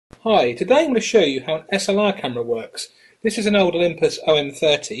Hi, today I'm going to show you how an SLR camera works. This is an old Olympus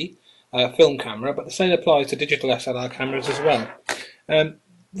OM30 film camera, but the same applies to digital SLR cameras as well.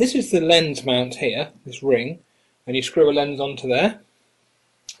 This is the lens mount here, this ring, and you screw a lens onto there.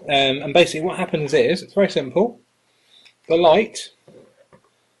 And basically what happens is, it's very simple, the light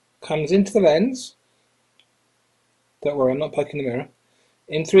comes into the lens, don't worry I'm not poking the mirror,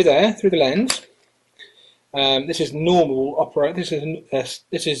 in through there, through the lens. This is normal operate. This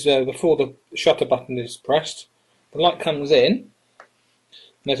is before the shutter button is pressed. The light comes in.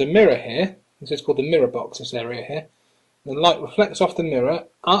 There's a mirror here. This is called the mirror box. This area here. The light reflects off the mirror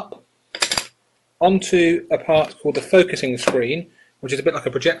up onto a part called the focusing screen, which is a bit like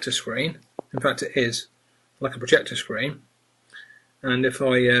a projector screen. In fact, it is like a projector screen. And if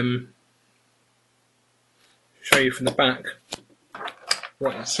I show you from the back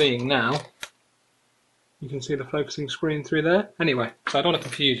what you're seeing now. You can see the focusing screen through there. Anyway, so I don't want to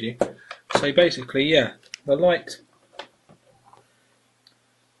confuse you. So basically, yeah, the light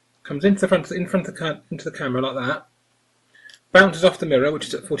comes into the camera like that, bounces off the mirror, which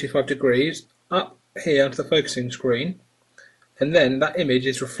is at 45 degrees, up here onto the focusing screen, and then that image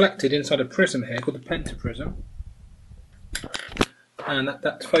is reflected inside a prism here called the pentaprism, and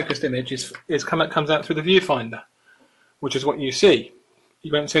that focused image comes out through the viewfinder, which is what you see.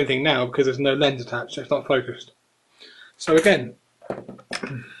 You won't see anything now because there's no lens attached, so it's not focused. So again,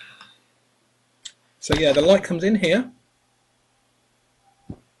 the light comes in here,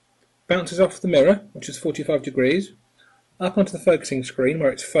 bounces off the mirror, which is 45 degrees, up onto the focusing screen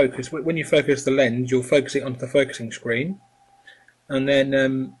where it's focused. When you focus the lens, you'll focus it onto the focusing screen, and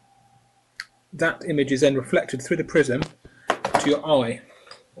then that image is then reflected through the prism to your eye,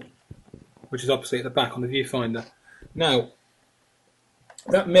 which is obviously at the back on the viewfinder. Now,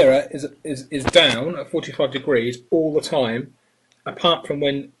 that mirror is down at 45 degrees all the time, apart from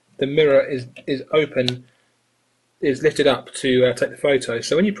when the mirror is open, is lifted up to take the photo.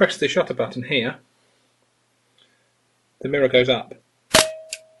 So when you press the shutter button here, the mirror goes up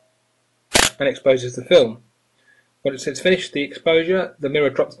and exposes the film. Once it's finished the exposure, the mirror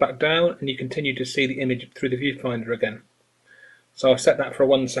drops back down and you continue to see the image through the viewfinder again. So I've set that for a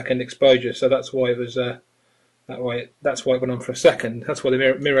 1 second exposure, so that's why it was That's why it went on for a second. That's why the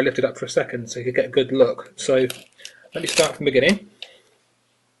mirror lifted up for a second, so you could get a good look. So let me start from the beginning.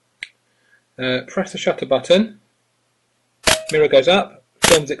 Press the shutter button. Mirror goes up.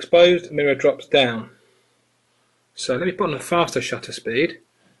 Film's exposed. Mirror drops down. So let me put on a faster shutter speed. At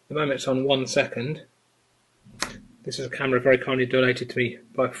the moment it's on 1 second. This is a camera very kindly donated to me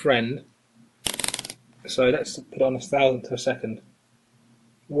by a friend. So let's put it on 1,000th of a second.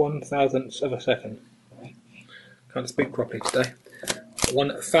 1,000th of a second. Can't speak properly today.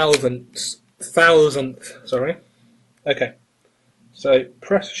 1,000th, sorry. Okay. So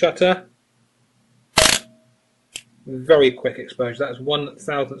press shutter. Very quick exposure. That's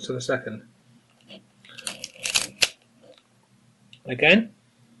 1,000th of a second. Again.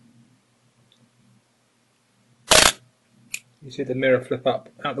 You see the mirror flip up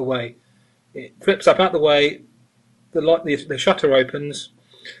out the way. It flips up out the way. The shutter opens.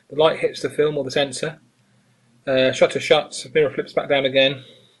 The light hits the film or the sensor. Shutter shuts, mirror flips back down again.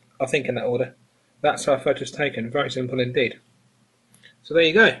 I think in that order. That's how a photo is taken. Very simple indeed. So there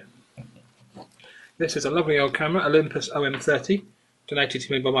you go. This is a lovely old camera, Olympus OM30, donated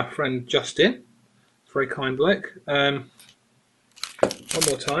to me by my friend Justin. It's a very kind bloke. One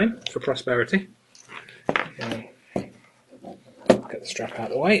more time for prosperity. Get the strap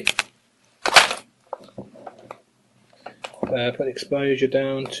out of the way. Put the exposure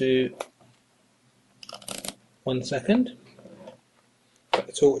down to 1 second. Put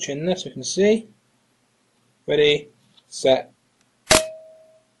the torch in there so you can see. Ready, set. Do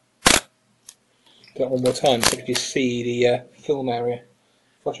that one more time so you can see the film area.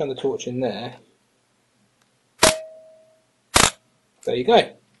 If I shine the torch in there. There you go.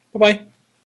 Bye bye.